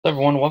Hello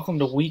everyone, welcome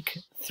to week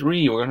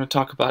 3. We're going to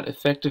talk about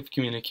effective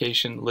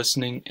communication,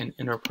 listening, and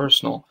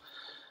interpersonal.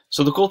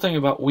 So the cool thing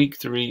about week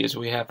 3 is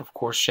we have, of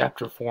course,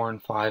 chapter 4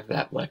 and 5,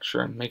 that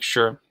lecture, and make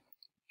sure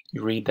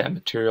you read that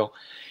material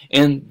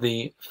in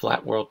the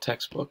Flat World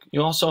textbook.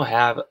 You also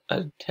have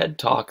a TED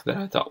Talk that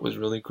I thought was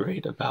really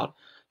great about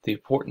the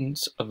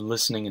importance of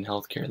listening in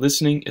healthcare.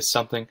 Listening is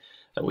something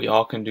that we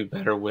all can do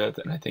better with,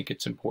 and I think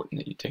it's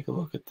important that you take a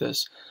look at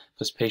this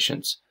because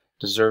patients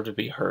deserve to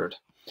be heard.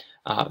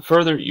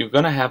 Further, you're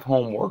going to have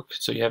homework.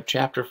 So you have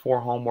chapter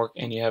 4 homework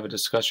and you have a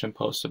discussion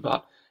post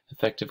about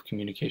effective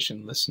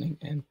communication, listening,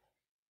 and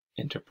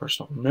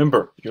interpersonal.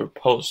 Remember, your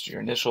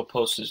initial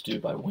post is due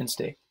by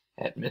Wednesday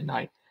at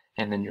midnight,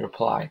 and then your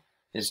reply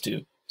is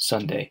due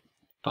Sunday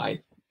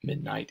by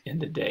midnight in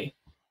the day.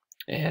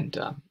 And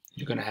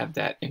you're going to have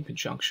that in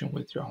conjunction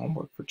with your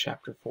homework for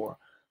chapter 4,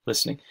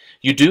 listening.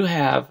 You do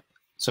have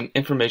some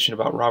information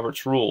about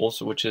Robert's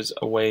Rules, which is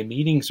a way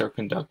meetings are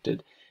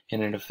conducted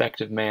in an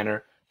effective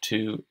manner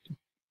to,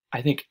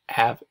 I think,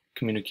 have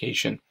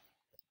communication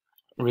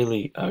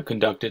really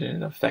conducted in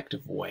an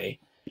effective way.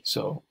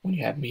 So when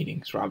you have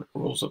meetings, Robert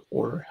Rules of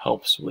Order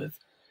helps with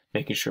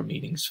making sure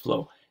meetings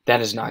flow. That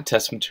is not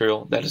test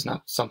material. That is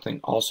not something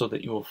also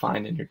that you will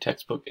find in your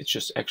textbook. It's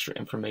just extra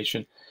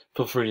information.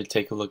 Feel free to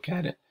take a look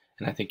at it,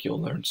 and I think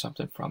you'll learn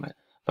something from it.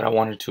 But I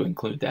wanted to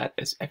include that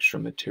as extra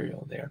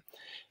material there.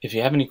 If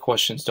you have any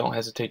questions, don't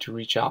hesitate to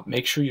reach out.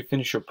 Make sure you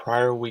finish your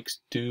prior week's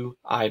due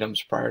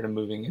items prior to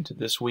moving into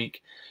this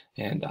week.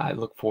 And I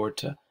look forward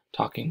to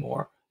talking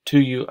more to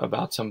you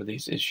about some of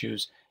these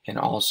issues. And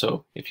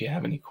also, if you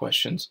have any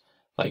questions,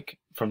 like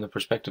from the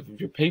perspective of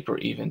your paper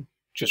even,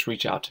 just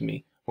reach out to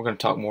me. We're going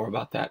to talk more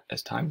about that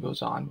as time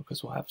goes on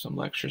because we'll have some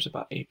lectures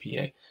about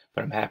APA.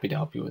 But I'm happy to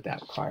help you with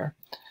that prior.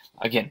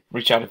 Again,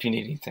 reach out if you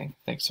need anything.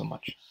 Thanks so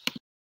much.